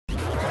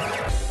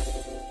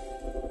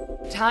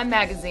Time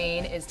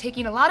magazine is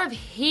taking a lot of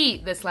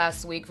heat this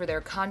last week for their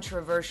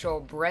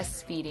controversial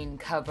breastfeeding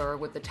cover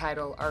with the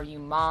title, Are You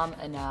Mom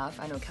Enough?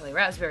 I know Kelly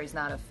Raspberry's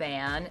not a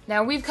fan.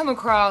 Now, we've come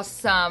across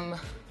some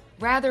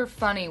rather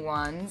funny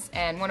ones,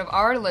 and one of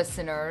our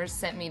listeners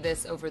sent me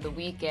this over the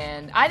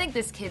weekend. I think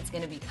this kid's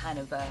gonna be kind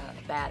of a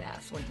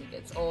badass when he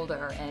gets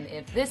older, and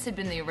if this had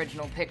been the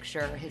original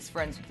picture, his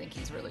friends would think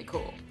he's really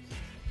cool.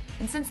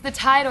 And since the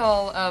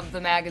title of the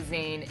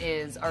magazine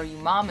is Are You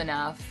Mom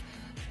Enough?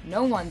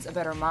 No one's a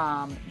better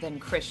mom than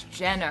Kris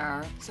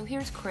Jenner. So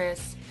here's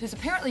Kris, who's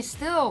apparently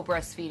still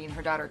breastfeeding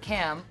her daughter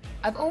Kim.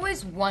 I've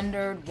always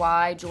wondered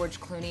why George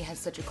Clooney has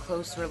such a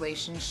close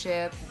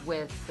relationship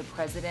with the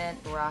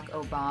president, Barack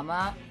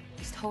Obama.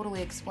 This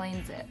totally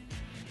explains it.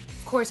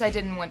 Of course, I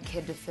didn't want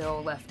Kidd to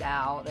feel left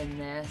out in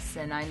this,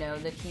 and I know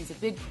that he's a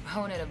big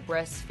proponent of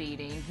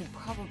breastfeeding. He'd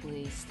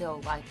probably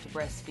still like to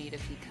breastfeed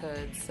if he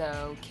could,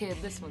 so Kidd,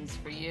 this one's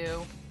for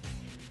you.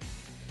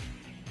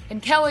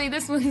 And Kelly,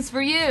 this one's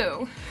for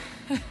you.